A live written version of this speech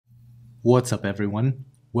What's up everyone?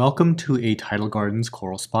 Welcome to a Tidal Gardens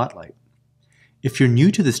Coral Spotlight. If you're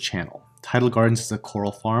new to this channel, Tidal Gardens is a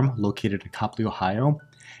coral farm located in Copley, Ohio,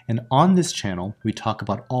 and on this channel we talk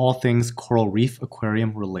about all things coral reef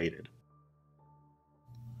aquarium related.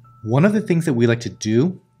 One of the things that we like to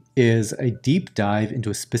do is a deep dive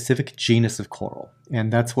into a specific genus of coral,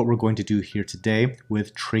 and that's what we're going to do here today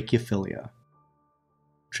with Trachyphyllia.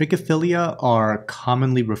 Trachyphyllia are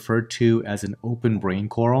commonly referred to as an open brain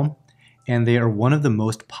coral, and they are one of the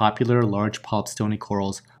most popular large polyp stony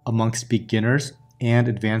corals amongst beginners and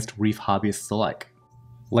advanced reef hobbyists alike.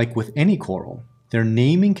 Like with any coral, their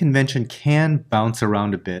naming convention can bounce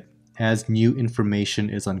around a bit as new information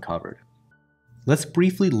is uncovered. Let's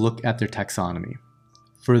briefly look at their taxonomy.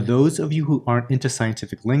 For those of you who aren't into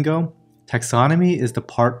scientific lingo, taxonomy is the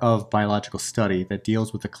part of biological study that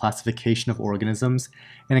deals with the classification of organisms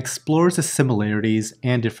and explores the similarities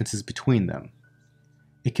and differences between them.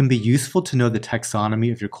 It can be useful to know the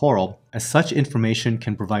taxonomy of your coral, as such information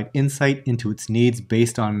can provide insight into its needs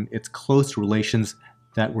based on its close relations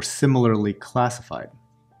that were similarly classified.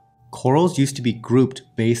 Corals used to be grouped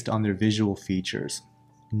based on their visual features.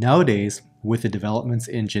 Nowadays, with the developments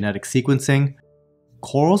in genetic sequencing,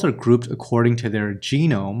 corals are grouped according to their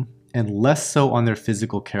genome and less so on their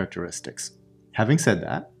physical characteristics. Having said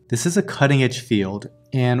that, this is a cutting-edge field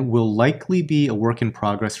and will likely be a work in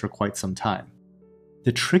progress for quite some time.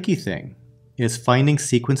 The tricky thing is finding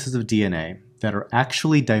sequences of DNA that are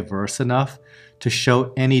actually diverse enough to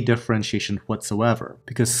show any differentiation whatsoever,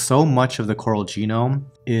 because so much of the coral genome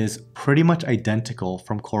is pretty much identical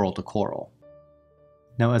from coral to coral.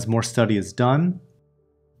 Now, as more study is done,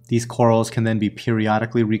 these corals can then be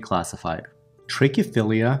periodically reclassified.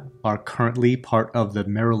 Trachyphyllia are currently part of the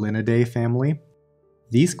Marylinidae family.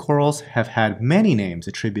 These corals have had many names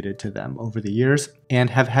attributed to them over the years and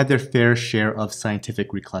have had their fair share of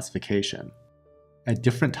scientific reclassification. At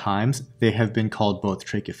different times, they have been called both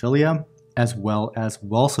Trachyphyllia as well as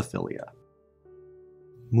Walsophilia.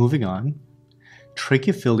 Moving on,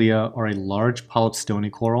 Trachyphyllia are a large polyp stony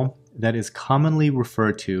coral that is commonly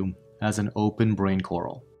referred to as an open brain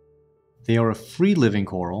coral. They are a free-living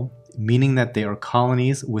coral, meaning that they are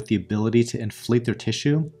colonies with the ability to inflate their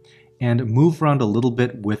tissue and move around a little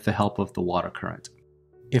bit with the help of the water current.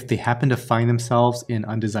 If they happen to find themselves in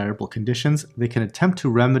undesirable conditions, they can attempt to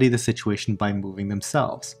remedy the situation by moving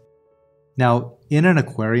themselves. Now, in an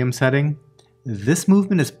aquarium setting, this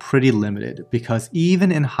movement is pretty limited because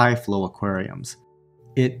even in high-flow aquariums,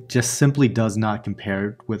 it just simply does not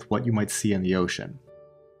compare with what you might see in the ocean.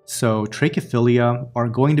 So Trachyphyllia are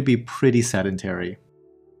going to be pretty sedentary.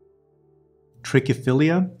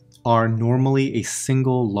 Trachyphyllia are normally a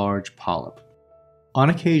single large polyp. On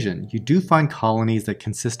occasion, you do find colonies that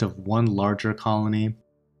consist of one larger colony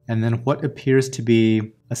and then what appears to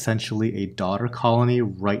be essentially a daughter colony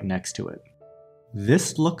right next to it.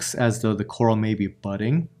 This looks as though the coral may be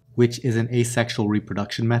budding, which is an asexual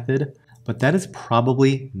reproduction method, but that is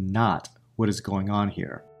probably not what is going on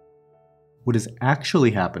here. What is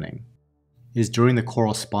actually happening is during the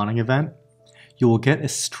coral spawning event, you will get a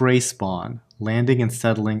stray spawn landing and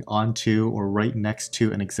settling onto or right next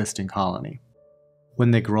to an existing colony.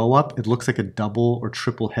 When they grow up, it looks like a double or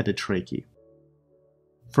triple-headed trachea.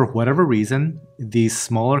 For whatever reason, these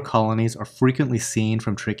smaller colonies are frequently seen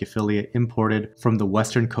from Trachyphyllia imported from the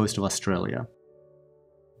western coast of Australia.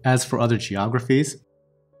 As for other geographies,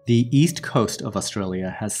 the east coast of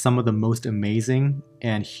Australia has some of the most amazing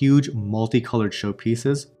and huge multicolored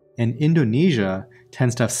showpieces, and Indonesia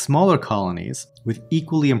tends to have smaller colonies with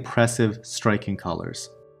equally impressive striking colors.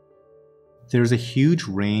 There's a huge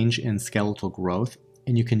range in skeletal growth,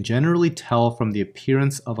 and you can generally tell from the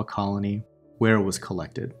appearance of a colony where it was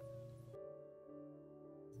collected.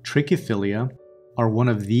 Trachyphyllia are one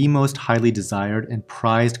of the most highly desired and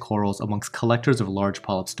prized corals amongst collectors of large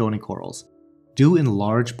polyp stony corals, due in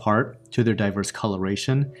large part to their diverse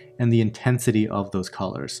coloration and the intensity of those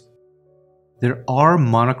colors. There are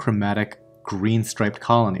monochromatic green-striped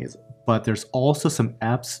colonies, but there's also some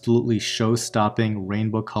absolutely show-stopping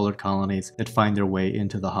rainbow-colored colonies that find their way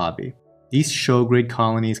into the hobby. These show-grade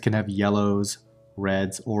colonies can have yellows,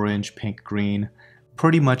 reds, orange, pink, green,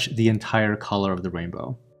 pretty much the entire color of the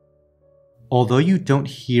rainbow. Although you don't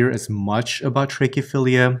hear as much about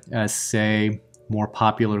Trachyphyllia as, say, more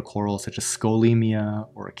popular corals such as scolymia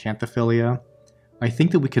or Acanthophyllia, I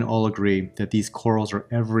think that we can all agree that these corals are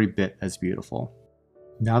every bit as beautiful.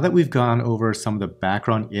 Now that we've gone over some of the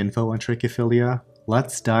background info on Trachyphyllia,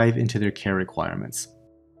 let's dive into their care requirements.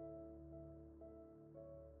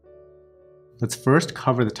 Let's first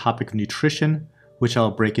cover the topic of nutrition, which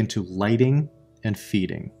I'll break into lighting and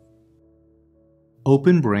feeding.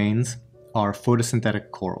 Open brains are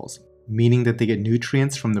photosynthetic corals, meaning that they get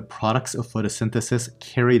nutrients from the products of photosynthesis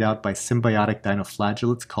carried out by symbiotic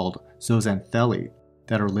dinoflagellates called zooxanthellae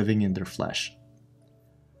that are living in their flesh.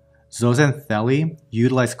 Zooxanthellae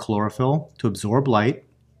utilize chlorophyll to absorb light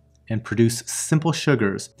and produce simple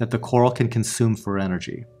sugars that the coral can consume for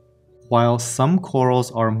energy. While some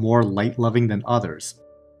corals are more light-loving than others,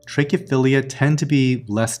 Trachyphyllia tend to be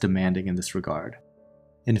less demanding in this regard.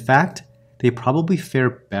 In fact, they probably fare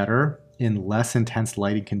better in less intense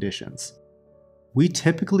lighting conditions. We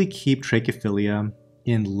typically keep Trachyphyllia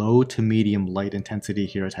in low to medium light intensity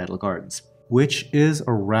here at Tidal Gardens, which is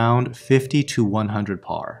around 50 to 100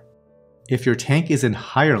 par. If your tank is in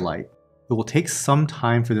higher light, it will take some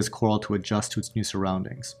time for this coral to adjust to its new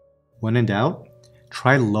surroundings. When in doubt,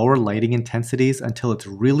 try lower lighting intensities until it's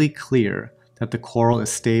really clear that the coral is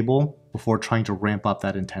stable before trying to ramp up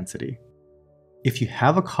that intensity. If you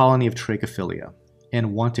have a colony of Trachyphyllia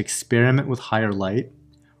and want to experiment with higher light,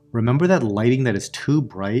 remember that lighting that is too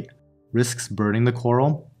bright risks burning the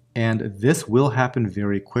coral, and this will happen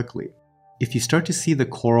very quickly. If you start to see the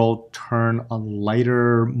coral turn a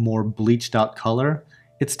lighter, more bleached out color,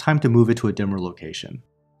 it's time to move it to a dimmer location.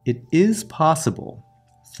 It is possible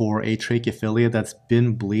for a Trachyphyllia that's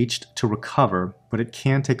been bleached to recover, but it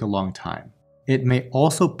can take a long time. It may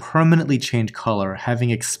also permanently change color,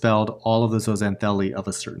 having expelled all of the zooxanthellae of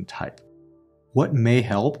a certain type. What may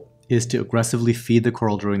help is to aggressively feed the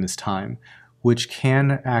coral during this time, which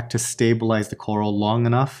can act to stabilize the coral long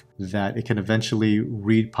enough that it can eventually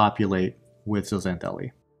repopulate with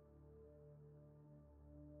zooxanthellae.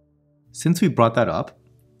 Since we brought that up,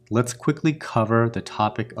 let's quickly cover the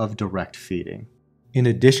topic of direct feeding. In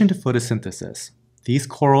addition to photosynthesis, these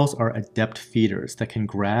corals are adept feeders that can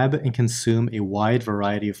grab and consume a wide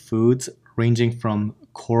variety of foods ranging from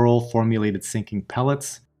coral-formulated sinking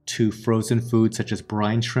pellets to frozen foods such as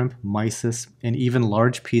brine shrimp, mysis, and even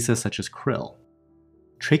large pieces such as krill.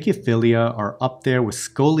 Trachyphyllia are up there with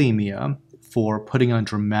scolymia for putting on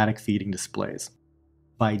dramatic feeding displays.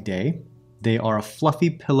 By day, they are a fluffy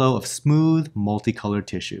pillow of smooth, multicolored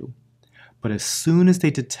tissue. But as soon as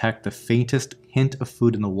they detect the faintest hint of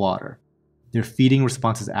food in the water, their feeding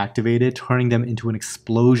response is activated, turning them into an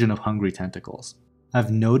explosion of hungry tentacles.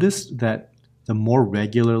 I've noticed that the more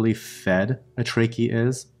regularly fed a trachea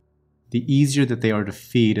is, the easier that they are to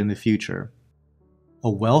feed in the future. A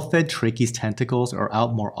well-fed trachea's tentacles are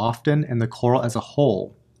out more often, and the coral as a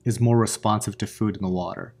whole is more responsive to food in the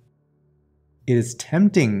water. It is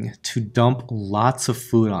tempting to dump lots of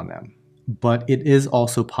food on them, but it is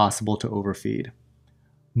also possible to overfeed.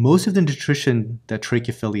 Most of the nutrition that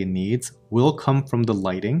Trachyphyllia needs will come from the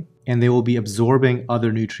lighting, and they will be absorbing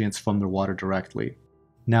other nutrients from their water directly.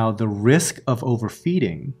 Now, the risk of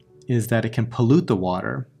overfeeding is that it can pollute the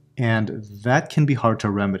water, and that can be hard to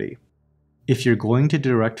remedy. If you're going to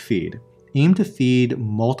direct feed, aim to feed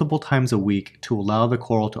multiple times a week to allow the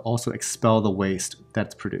coral to also expel the waste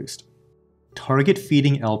that's produced. Target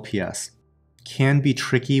feeding LPS can be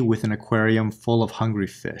tricky with an aquarium full of hungry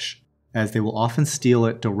fish, as they will often steal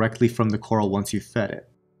it directly from the coral once you've fed it.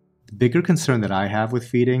 The bigger concern that I have with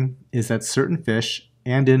feeding is that certain fish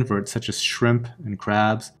and inverts such as shrimp and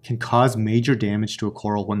crabs can cause major damage to a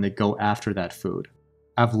coral when they go after that food.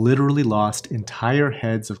 I've literally lost entire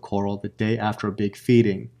heads of coral the day after a big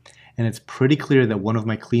feeding, and it's pretty clear that one of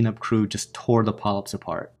my cleanup crew just tore the polyps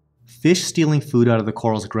apart. Fish stealing food out of the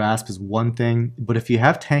coral's grasp is one thing, but if you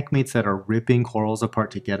have tank mates that are ripping corals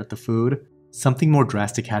apart to get at the food, something more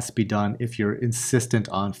drastic has to be done if you're insistent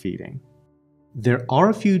on feeding. There are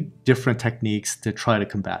a few different techniques to try to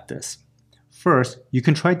combat this. First, you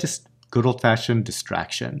can try just good old-fashioned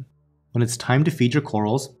distraction. When it's time to feed your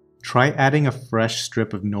corals, try adding a fresh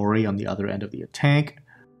strip of nori on the other end of your tank.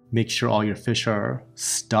 Make sure all your fish are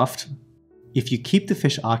stuffed. If you keep the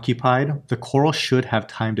fish occupied, the coral should have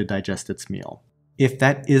time to digest its meal. If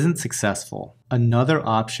that isn't successful, another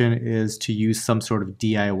option is to use some sort of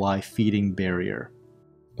DIY feeding barrier.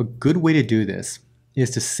 A good way to do this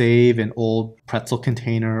is to save an old pretzel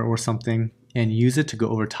container or something and use it to go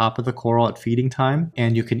over top of the coral at feeding time,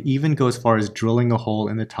 and you can even go as far as drilling a hole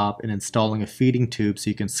in the top and installing a feeding tube so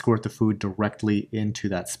you can squirt the food directly into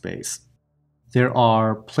that space. There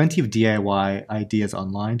are plenty of DIY ideas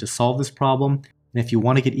online to solve this problem, and if you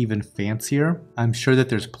want to get even fancier, I'm sure that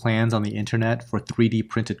there's plans on the internet for 3D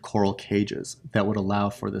printed coral cages that would allow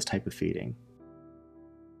for this type of feeding.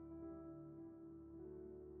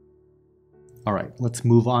 Alright, let's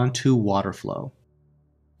move on to water flow.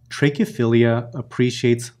 Trachyphyllia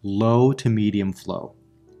appreciates low to medium flow.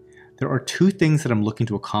 There are two things that I'm looking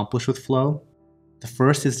to accomplish with flow. The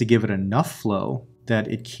first is to give it enough flow that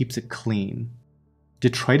it keeps it clean.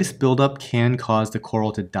 Detritus buildup can cause the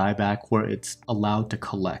coral to die back where it's allowed to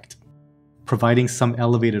collect. Providing some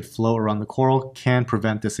elevated flow around the coral can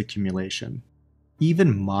prevent this accumulation.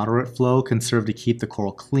 Even moderate flow can serve to keep the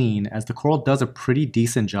coral clean, as the coral does a pretty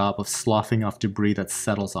decent job of sloughing off debris that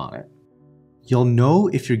settles on it. You'll know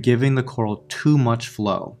if you're giving the coral too much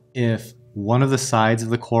flow if one of the sides of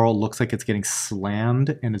the coral looks like it's getting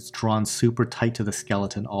slammed and it's drawn super tight to the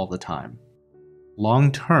skeleton all the time.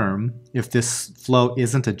 Long term, if this flow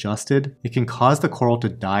isn't adjusted, it can cause the coral to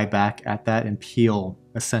die back at that and peel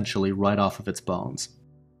essentially right off of its bones.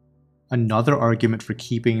 Another argument for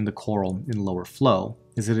keeping the coral in lower flow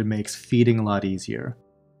is that it makes feeding a lot easier.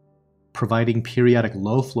 Providing periodic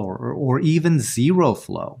low flow or even zero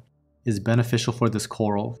flow is beneficial for this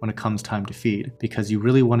coral when it comes time to feed, because you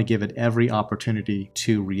really want to give it every opportunity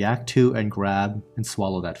to react to and grab and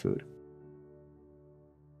swallow that food.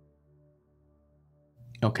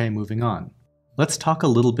 Okay, moving on. Let's talk a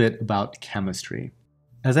little bit about chemistry.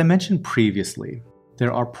 As I mentioned previously,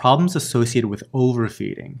 there are problems associated with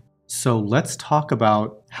overfeeding. So let's talk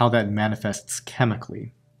about how that manifests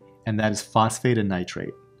chemically, and that is phosphate and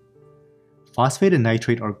nitrate. Phosphate and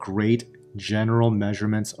nitrate are great general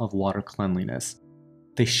measurements of water cleanliness.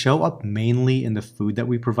 They show up mainly in the food that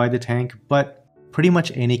we provide the tank, but pretty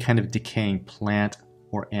much any kind of decaying plant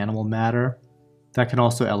or animal matter that can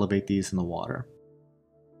also elevate these in the water.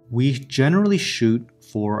 We generally shoot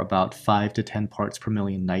for about 5 to 10 parts per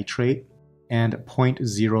million nitrate and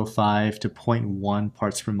 0.05 to 0.1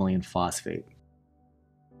 parts per million phosphate.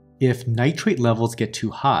 If nitrate levels get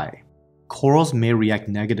too high, corals may react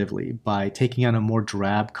negatively by taking on a more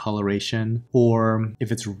drab coloration, or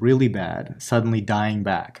if it's really bad, suddenly dying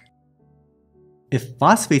back. If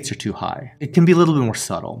phosphates are too high, it can be a little bit more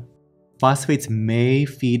subtle. Phosphates may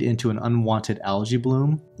feed into an unwanted algae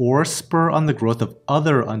bloom or spur on the growth of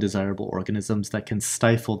other undesirable organisms that can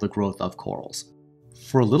stifle the growth of corals.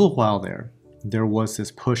 For a little while there was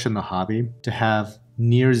this push in the hobby to have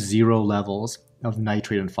near zero levels of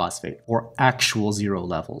nitrate and phosphate, or actual zero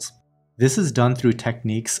levels. This is done through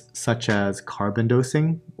techniques such as carbon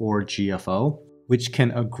dosing, or GFO, which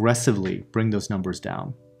can aggressively bring those numbers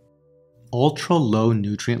down. Ultra low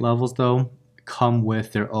nutrient levels, though, come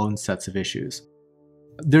with their own sets of issues.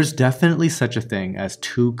 There's definitely such a thing as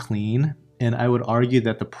too clean, and I would argue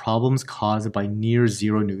that the problems caused by near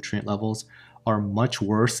zero nutrient levels are much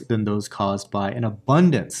worse than those caused by an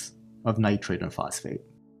abundance of nitrate and phosphate.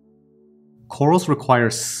 Corals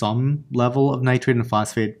require some level of nitrate and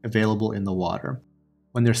phosphate available in the water.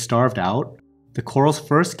 When they're starved out, the corals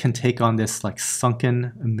first can take on this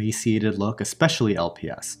sunken, emaciated look, especially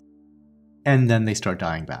LPS, and then they start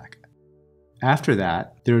dying back. After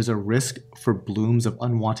that, there's a risk for blooms of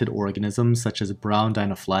unwanted organisms such as brown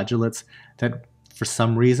dinoflagellates that, for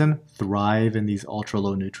some reason, thrive in these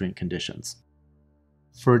ultra-low nutrient conditions.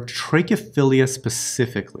 For Trachyphyllia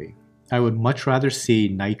specifically, I would much rather see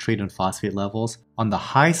nitrate and phosphate levels on the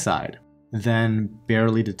high side than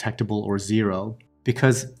barely detectable or zero,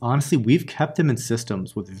 because honestly, we've kept them in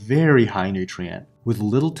systems with very high nutrient with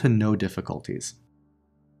little to no difficulties.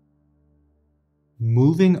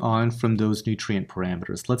 Moving on from those nutrient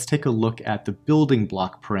parameters, let's take a look at the building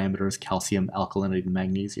block parameters: calcium, alkalinity, and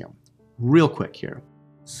magnesium. Real quick here.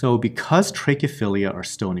 So because Trachyphyllia are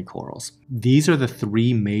stony corals, these are the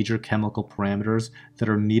three major chemical parameters that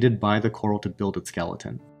are needed by the coral to build its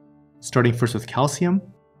skeleton. Starting first with calcium,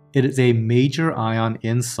 it is a major ion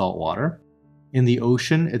in saltwater. In the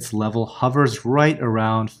ocean, its level hovers right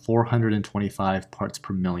around 425 parts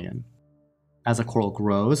per million. As a coral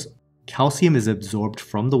grows, calcium is absorbed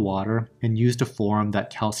from the water and used to form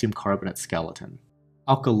that calcium carbonate skeleton.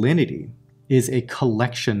 Alkalinity is a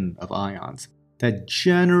collection of ions that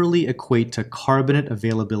generally equate to carbonate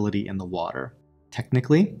availability in the water.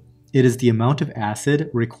 Technically, it is the amount of acid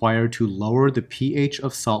required to lower the pH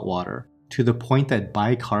of salt water to the point that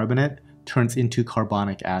bicarbonate turns into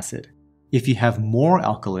carbonic acid. If you have more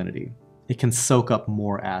alkalinity, it can soak up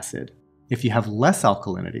more acid. If you have less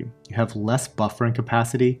alkalinity, you have less buffering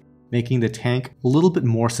capacity, making the tank a little bit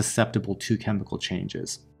more susceptible to chemical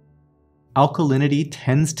changes. Alkalinity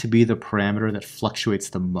tends to be the parameter that fluctuates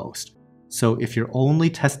the most. So if you're only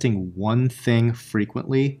testing one thing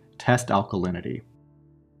frequently, test alkalinity.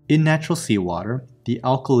 In natural seawater, the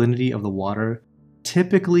alkalinity of the water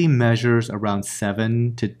typically measures around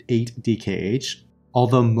 7 to 8 DKH,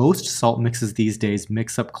 although most salt mixes these days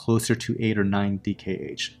mix up closer to 8 or 9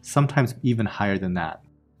 DKH, sometimes even higher than that.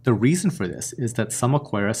 The reason for this is that some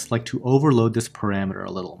aquarists like to overload this parameter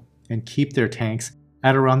a little and keep their tanks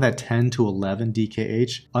at around that 10 to 11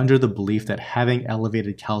 DKH under the belief that having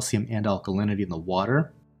elevated calcium and alkalinity in the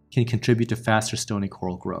water can contribute to faster stony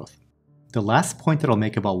coral growth. The last point that I'll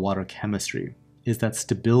make about water chemistry is that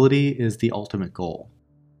stability is the ultimate goal.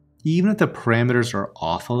 Even if the parameters are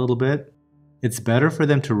off a little bit, it's better for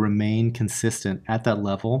them to remain consistent at that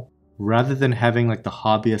level rather than having like the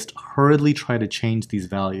hobbyist hurriedly try to change these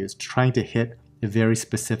values, trying to hit a very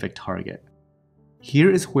specific target.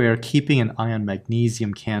 Here is where keeping an eye on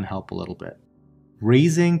magnesium can help a little bit.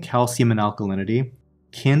 Raising calcium and alkalinity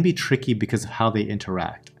can be tricky because of how they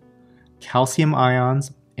interact. Calcium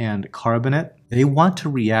ions and carbonate, they want to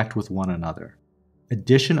react with one another.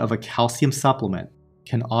 Addition of a calcium supplement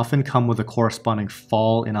can often come with a corresponding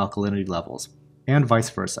fall in alkalinity levels, and vice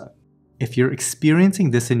versa. If you're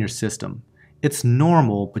experiencing this in your system, it's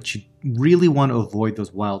normal, but you really want to avoid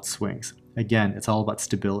those wild swings. Again, it's all about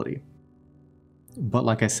stability. But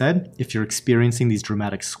like I said, if you're experiencing these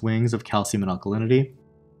dramatic swings of calcium and alkalinity,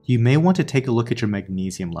 you may want to take a look at your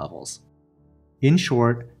magnesium levels. In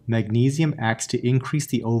short, magnesium acts to increase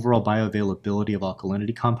the overall bioavailability of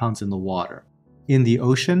alkalinity compounds in the water. In the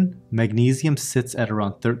ocean, magnesium sits at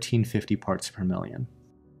around 1350 parts per million.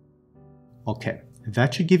 Okay,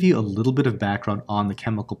 that should give you a little bit of background on the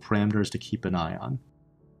chemical parameters to keep an eye on.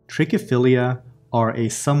 Trachyphyllia are a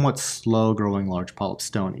somewhat slow-growing large polyp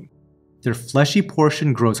stony. Their fleshy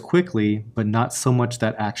portion grows quickly, but not so much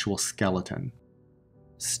that actual skeleton.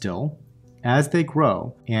 Still, as they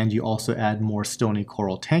grow, and you also add more stony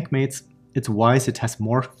coral tank mates, it's wise to test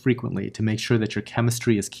more frequently to make sure that your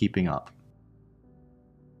chemistry is keeping up.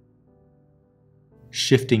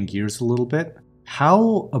 Shifting gears a little bit,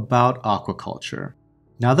 how about aquaculture?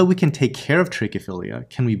 Now that we can take care of Trachyphyllia,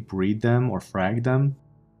 can we breed them or frag them?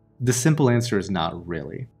 The simple answer is not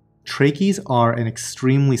really. Trachees are an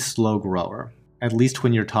extremely slow grower, at least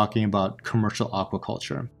when you're talking about commercial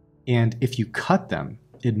aquaculture. And if you cut them,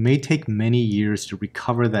 it may take many years to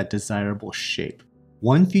recover that desirable shape.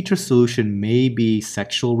 One future solution may be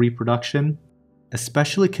sexual reproduction,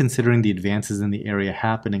 especially considering the advances in the area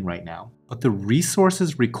happening right now. But the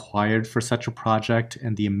resources required for such a project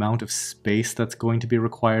and the amount of space that's going to be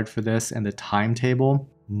required for this and the timetable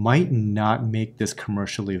might not make this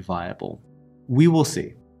commercially viable. We will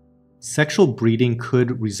see. Sexual breeding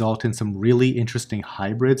could result in some really interesting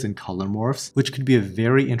hybrids and color morphs, which could be a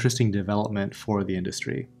very interesting development for the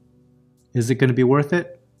industry. Is it going to be worth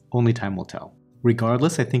it? Only time will tell.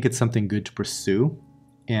 Regardless, I think it's something good to pursue,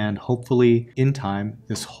 and hopefully, in time,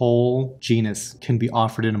 this whole genus can be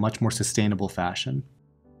offered in a much more sustainable fashion.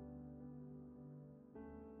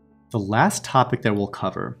 The last topic that we'll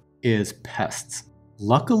cover is pests.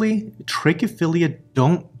 Luckily, Trachyphyllia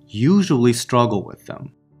don't usually struggle with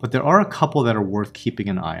them, but there are a couple that are worth keeping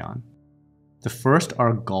an eye on. The first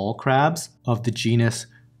are gall crabs of the genus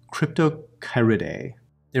Cryptochiridae.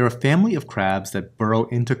 They're a family of crabs that burrow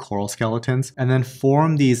into coral skeletons and then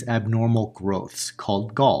form these abnormal growths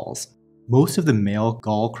called galls. Most of the male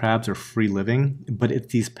gall crabs are free-living, but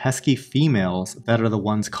it's these pesky females that are the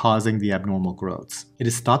ones causing the abnormal growths. It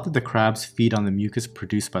is thought that the crabs feed on the mucus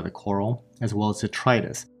produced by the coral, as well as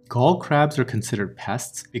detritus. Gall crabs are considered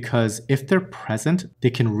pests because if they're present, they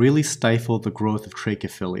can really stifle the growth of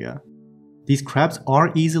Trachyphyllia. These crabs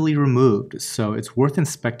are easily removed, so it's worth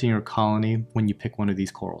inspecting your colony when you pick one of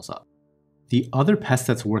these corals up. The other pest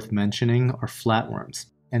that's worth mentioning are flatworms,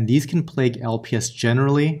 and these can plague LPS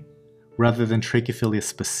generally rather than Trachyphyllia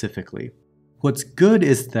specifically. What's good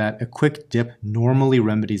is that a quick dip normally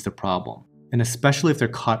remedies the problem, and especially if they're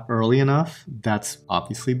caught early enough, that's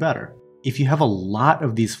obviously better. If you have a lot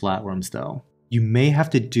of these flatworms though, you may have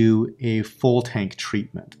to do a full tank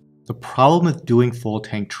treatment. The problem with doing full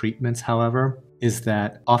tank treatments, however, is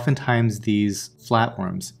that oftentimes these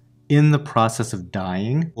flatworms, in the process of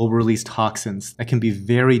dying, will release toxins that can be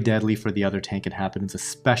very deadly for the other tank inhabitants,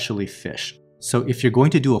 especially fish. So if you're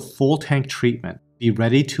going to do a full tank treatment, be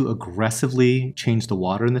ready to aggressively change the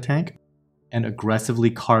water in the tank and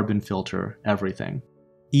aggressively carbon filter everything.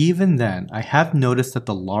 Even then, I have noticed that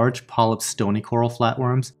the large polyp stony coral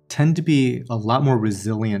flatworms tend to be a lot more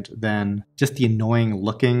resilient than just the annoying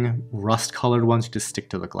looking rust-colored ones who just stick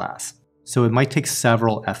to the glass. So it might take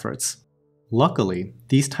several efforts. Luckily,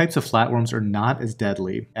 these types of flatworms are not as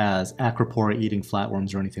deadly as acropora-eating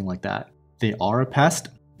flatworms or anything like that. They are a pest,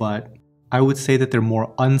 but I would say that they're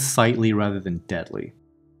more unsightly rather than deadly.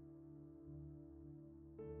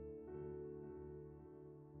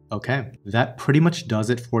 Okay, that pretty much does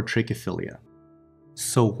it for Trachyphyllia.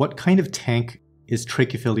 So what kind of tank is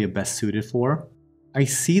Trachyphyllia best suited for? I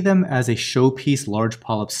see them as a showpiece large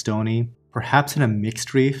polyp stony, perhaps in a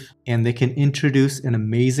mixed reef, and they can introduce an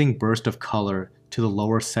amazing burst of color to the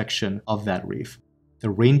lower section of that reef. The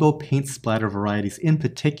rainbow paint splatter varieties in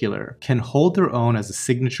particular can hold their own as a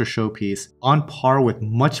signature showpiece on par with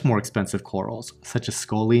much more expensive corals, such as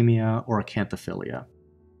scolymia or Acanthophyllia.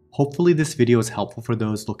 Hopefully this video is helpful for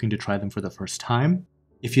those looking to try them for the first time.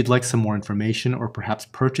 If you'd like some more information or perhaps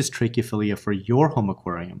purchase Trachyphyllia for your home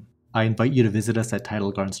aquarium, I invite you to visit us at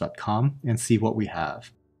tidalgardens.com and see what we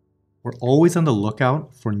have. We're always on the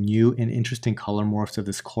lookout for new and interesting color morphs of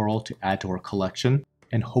this coral to add to our collection,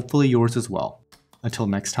 and hopefully yours as well. Until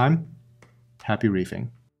next time, happy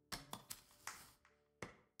reefing.